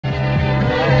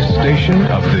station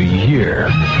of the year.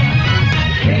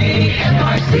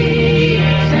 Kfrc,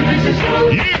 San Francisco.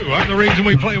 You are the reason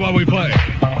we play while we play.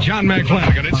 John Mack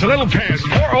Flanagan. It's a little past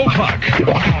 4 o'clock.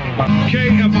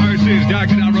 KFRC's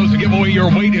Dr. Don Rose to give away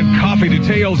your weighted coffee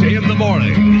details in the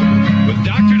morning with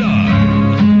Dr.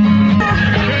 Don.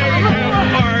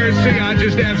 KFRC, I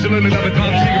just absolutely love it.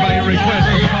 Bob Seeger by your request.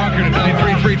 From Concord at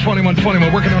 933-2120.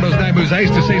 We're working on those night moves. I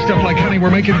used to say stuff like, honey,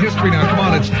 we're making history now. Come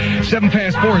on, it's 7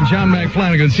 past 4 and John Mack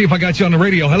Flanagan. See if I got you on the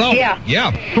radio. Hello? Yeah. Yeah.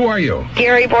 Who are you?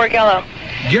 Gary Borgello.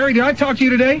 Gary, did I talk to you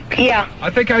today? Yeah.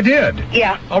 I think I did.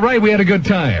 Yeah. All right, we had a good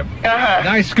time. Uh-huh.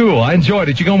 Nice school. I enjoyed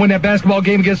it. You going to win that basketball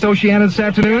game against Oceana this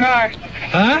afternoon? We are.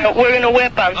 Huh? We're going to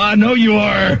whip them. I know you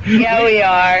are. Yeah, we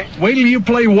are. Wait till you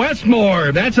play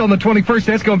Westmore. That's on the 21st.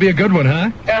 That's going to be a good one,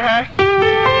 huh? Uh-huh.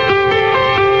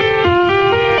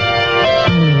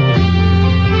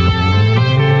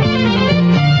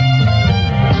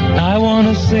 I want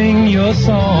to sing your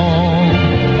song,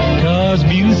 'cause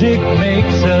music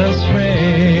makes us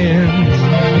friends,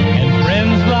 and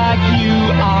friends like you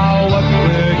are what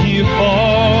we're here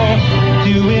for,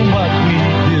 doing what we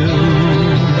do.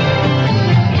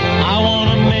 I want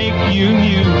to make you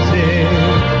music,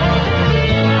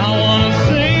 I want to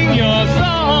sing your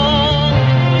song,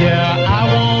 yeah, I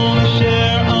want to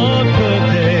share a good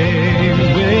day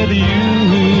with you,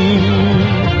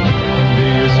 be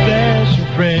a special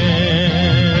friend.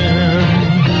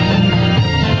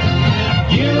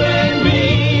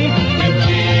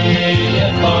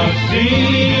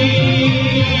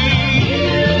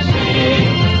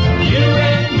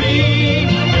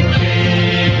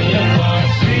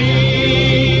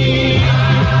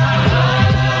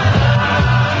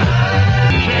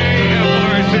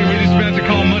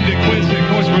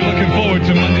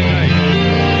 To Monday night.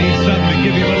 Need something to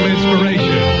give you a little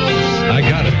inspiration. I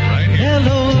got it right here.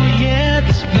 Hello, yeah,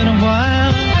 it's been a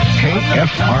while.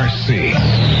 KFRC.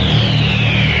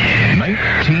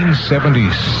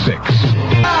 1976.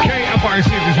 KFRC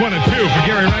is 1 and 2 for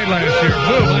Gary Wright last year.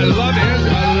 Boom, my love is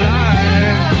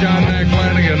alive. John Mack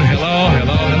Flanagan. Hello,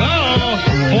 hello, hello.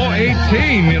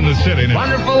 418 in the city now.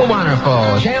 Wonderful,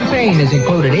 wonderful. Champagne is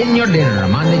included in your dinner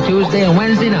Monday, Tuesday, and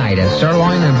Wednesday night at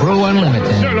Sirloin and Brew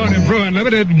Unlimited. Sirloin and Brew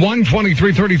Unlimited,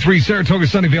 12333 Saratoga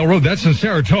Sunnyvale Road. That's in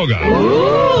Saratoga.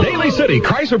 Ooh. Daly City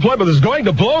Chrysler Plymouth is going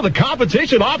to blow the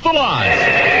competition off the line.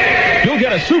 You'll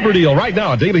get a super deal right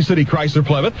now at Daly City Chrysler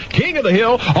Plymouth, King of the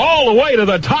Hill, all the way to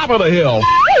the top of the hill.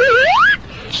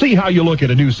 See how you look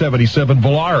at a new 77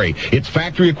 Volare. It's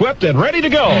factory equipped and ready to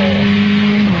go.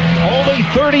 Only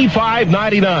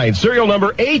 $35.99. Serial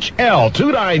number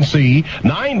HL29C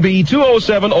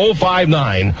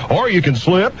 9B207059. Or you can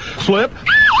slip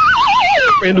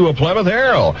into a Plymouth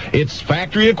Arrow. It's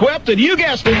factory equipped and you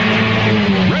guessed it.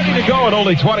 Ready to go at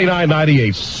only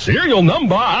 $29.98. Serial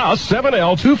number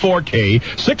 7L24K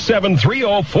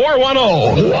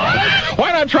 6730410. What?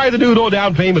 Why not try the new no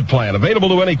down payment plan available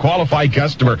to any qualified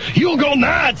customer? You'll go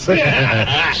nuts.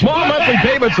 Small monthly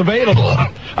payments available.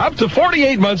 Up to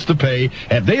 48 months to pay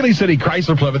at Daly City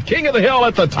Chrysler Plymouth, King of the Hill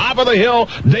at the top of the hill.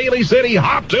 Daly City,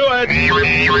 hop to it.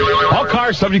 All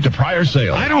cars subject to prior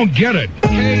sale. I don't get it.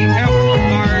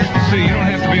 KFRC, you don't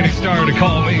have to be any star to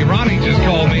call me. Ronnie just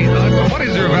called me. What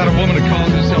is there about a woman that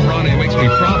calls herself Ronnie? It makes me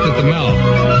froth at the mouth.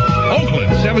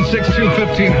 Oakland,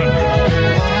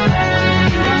 762-1500.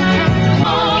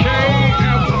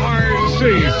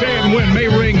 Say and win may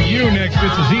ring you next.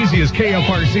 It's as easy as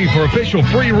KFRC for official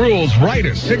free rules. Right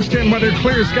at 610 weather,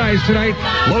 clear skies tonight.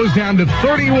 Lows down to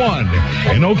 31.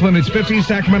 In Oakland, it's 50.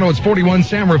 Sacramento, it's 41.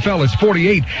 San Rafael, it's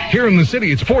 48. Here in the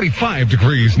city, it's 45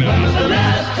 degrees now. When was the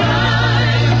last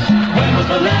time? When was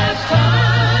the last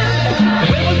time?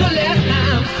 When was the last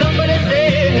time somebody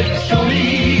said, show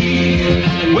me?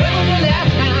 When was the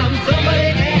last time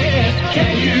somebody asked,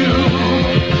 can you?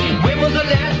 When was the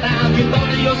last time you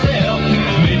thought to yourself,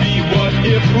 maybe what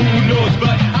if, who knows,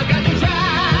 but I got to try.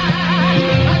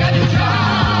 I got to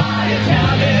try and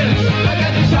tell them. I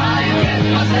got to try and get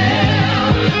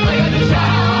myself. I got to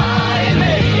try and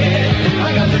make it.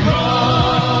 I got to grow.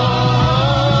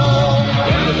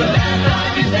 When was the last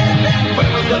time you said that? When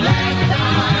was the last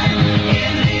time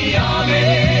in the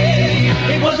army?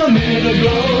 It was a minute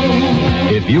ago.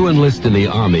 If you enlist in the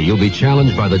Army, you'll be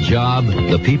challenged by the job,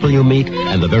 the people you meet,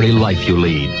 and the very life you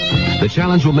lead. The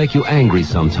challenge will make you angry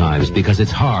sometimes because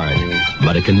it's hard,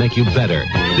 but it can make you better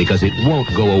because it won't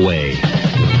go away.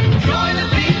 Join the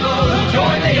people who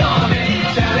join the Army.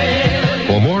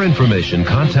 For more information,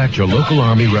 contact your local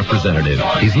Army representative.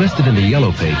 He's listed in the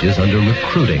yellow pages under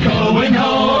recruiting. Going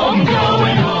home,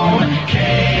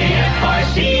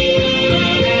 KFRC.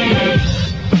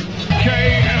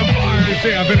 KFRC.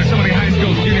 I've been to so many high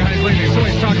schools, junior highs lately. So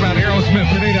always talk about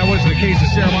case of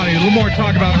Ceremony. A little more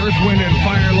talk about Earth, Wind, and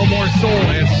Fire. A little more soul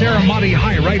at Ceremony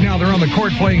High. Right now, they're on the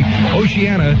court playing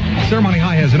Oceana. Ceremony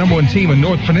High has the #1 team in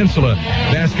North Peninsula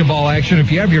basketball action.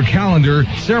 If you have your calendar,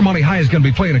 Ceremony High is going to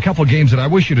be playing a couple games that I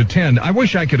wish you'd attend. I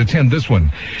wish I could attend this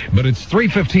one, but it's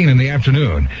 3:15 in the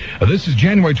afternoon. This is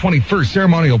January 21st.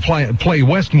 Ceremony will play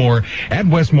Westmore at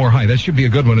Westmore High. That should be a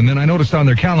good one. And then I noticed on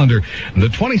their calendar, the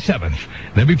 27th,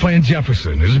 they'll be playing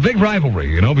Jefferson. There's a big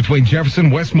rivalry, between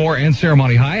Jefferson, Westmore, and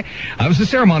Ceremony High. I was at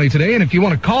Ceremony today, and if you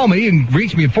want to call me and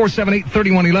reach me at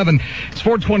 478-3111, it's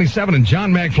 427 and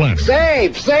John Mack Flanagan.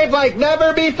 Save like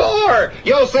never before.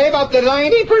 You'll save up to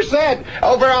 90%,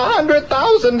 over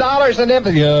 $100,000 in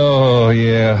everything. Oh,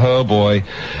 yeah, oh boy.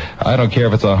 I don't care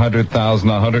if it's 100,000,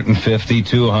 150,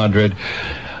 200.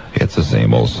 It's the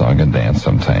same old song and dance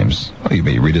sometimes. Well, you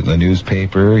may read it in the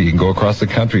newspaper. You can go across the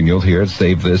country and you'll hear it.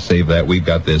 Save this, save that. We've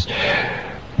got this.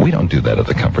 We don't do that at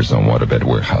the Comfort Zone Waterbed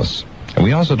Warehouse. And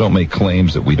we also don't make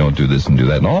claims that we don't do this and do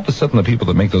that. And all of a sudden, the people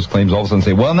that make those claims all of a sudden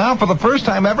say, well, now for the first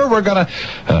time ever, we're going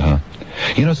to...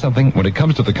 You know something? When it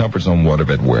comes to the Comfort Zone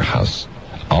Waterbed Warehouse,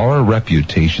 our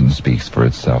reputation speaks for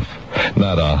itself.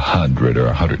 Not 100 or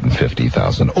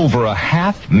 150,000. Over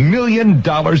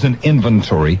 $500,000 in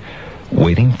inventory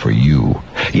waiting for you.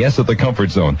 Yes, at the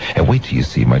Comfort Zone. And wait till you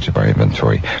see much of our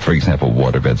inventory. For example,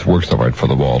 waterbeds, works of art for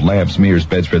the wall, lamps, mirrors,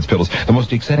 bedspreads, pillows. The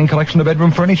most exciting collection of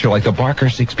bedroom furniture, like the Barker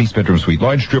 6-piece bedroom suite,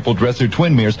 large triple dresser,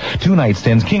 twin mirrors, 2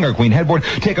 nightstands, king or queen headboard.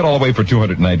 Take it all away for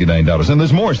 $299. And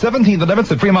there's more. 17th and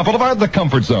 11th at Fremont Boulevard, the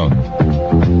Comfort Zone.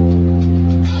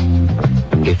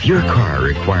 If your car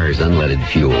requires unleaded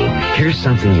fuel, here's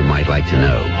something you might like to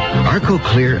know. Arco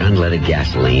Clear Unleaded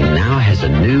Gasoline now has a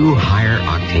new higher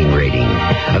octane rating.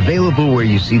 Available where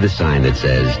you see the sign that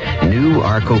says, New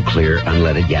Arco Clear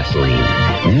Unleaded Gasoline.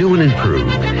 New and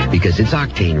improved, because its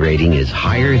octane rating is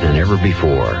higher than ever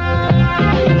before.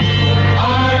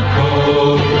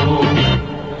 Arco,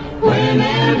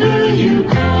 whenever you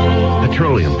call.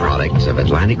 Petroleum products of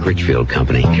Atlantic Richfield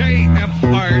Company.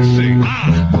 KFRC.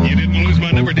 You didn't lose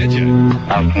my number, did you? No,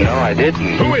 I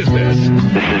didn't. Who is this?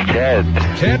 This is Ted.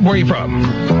 Ted, where are you from?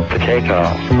 Potato.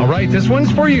 All right, this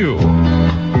one's for you.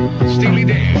 Steely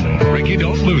Dan. Ricky,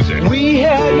 don't lose it. We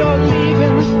had your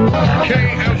leaving.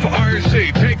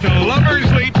 KFRC. Take the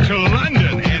lovers leap to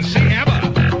London and see ABBA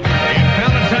in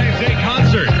Valentine's Day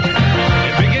concert.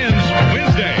 It begins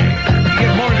Wednesday.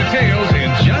 Get more details in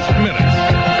just minutes.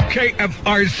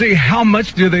 KFRC, how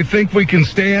much do they think we can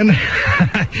stand?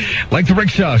 Like the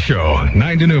Rickshaw Show,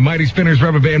 9 to noon, Mighty Spinners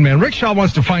Rubber Band Man. Rickshaw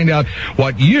wants to find out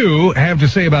what you have to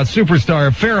say about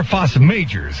superstar Farrah Fawcett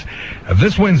Majors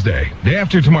this Wednesday, day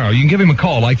after tomorrow. You can give him a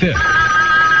call like this.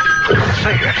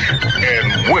 Say it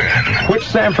and win. Which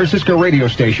San Francisco radio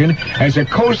station has a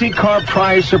Cozy Car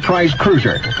Prize Surprise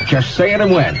Cruiser? Just say it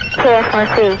and win.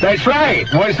 KFRC. That's right.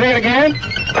 Want to say it again?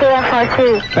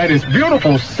 KFRC. That is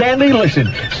beautiful, Sandy.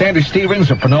 Listen, Sandy Stevens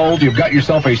of Panold, you've got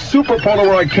yourself a super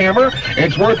Polaroid camera.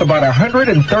 It's worth about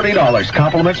 $130.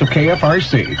 Compliments of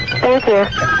KFRC. Thank you.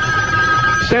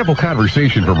 Sample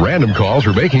conversation from random calls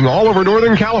we're making all over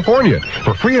Northern California.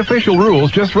 For free official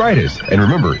rules, just write us. And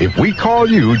remember, if we call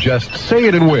you, just say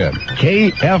it and win.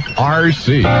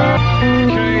 KFRC. KFRC.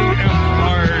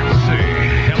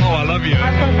 Hello, I love you.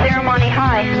 I'm from Ceremony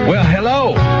High. Well,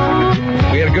 hello.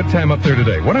 We had a good time up there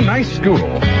today. What a nice school.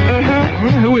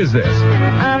 Mm-hmm. Who is this?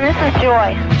 This is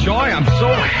Joy. Joy, I'm so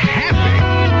happy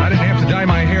I didn't have to dye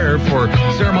my hair for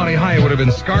Ceremony High. It would have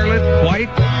been scarlet, white,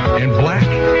 and black.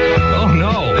 Oh,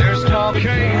 no. There's talk.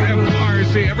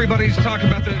 KFRC. Everybody's talking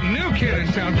about the new kid in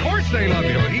town. Of course they love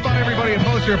you. He bought everybody a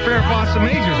poster of Farrah Fawcett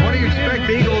Majors. What do you expect?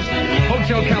 The Eagles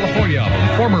Hotel California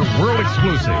album, former world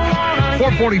exclusive.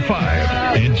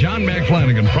 445. And John Mack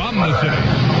Flanagan from the city.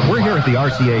 We're here at the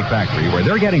RCA factory where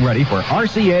they're getting ready for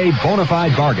RCA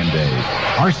Bonafide Bargain Days.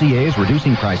 RCA is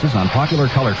reducing prices on popular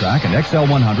ColorTrack and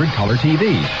XL100 color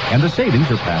TV, and the savings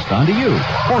are passed on to you.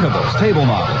 Portables, table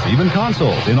models, even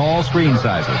consoles in all screen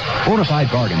sizes.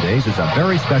 Bonafide Bargain Days is a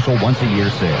very special once-a-year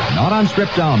sale, not on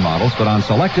stripped-down models, but on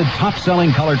selected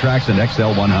top-selling ColorTracks and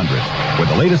XL100s, with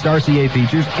the latest RCA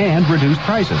features and reduced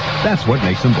prices. That's what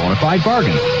makes them Bonafide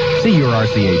bargains. See your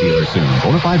RCA dealer soon.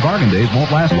 Bonafide Bargain Days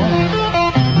won't last long.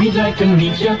 We'd like to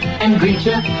meet you and greet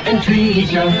you and treat you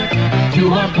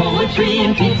to our poetry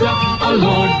and pizza, a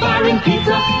Lord Byron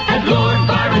pizza at Lord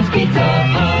Byron's Pizza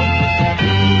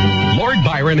Hut. Lord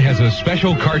Byron has a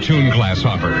special cartoon class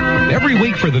offer. Every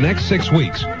week for the next 6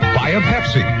 weeks, buy a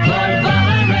Pepsi. Lord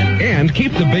Byron. And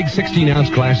keep the big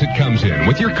 16-ounce glass it comes in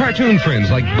with your cartoon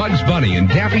friends like Bugs Bunny and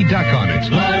Daffy Duck on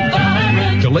it. Lord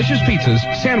Byron. Delicious pizzas,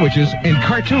 sandwiches, and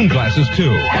cartoon glasses,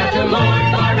 too. At the Lord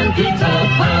Byron Pizza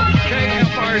Hut.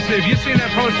 KFRC. KFRC, have you seen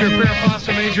that poster of Farrah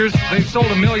Fawcett Majors? They've sold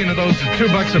 1 million of those at $2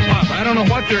 a pop. I don't know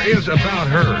what there is about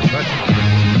her, but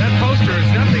that poster is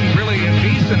nothing really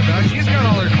indecent about it. She's got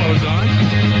all her clothes on.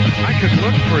 I could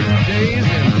look for days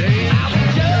and days.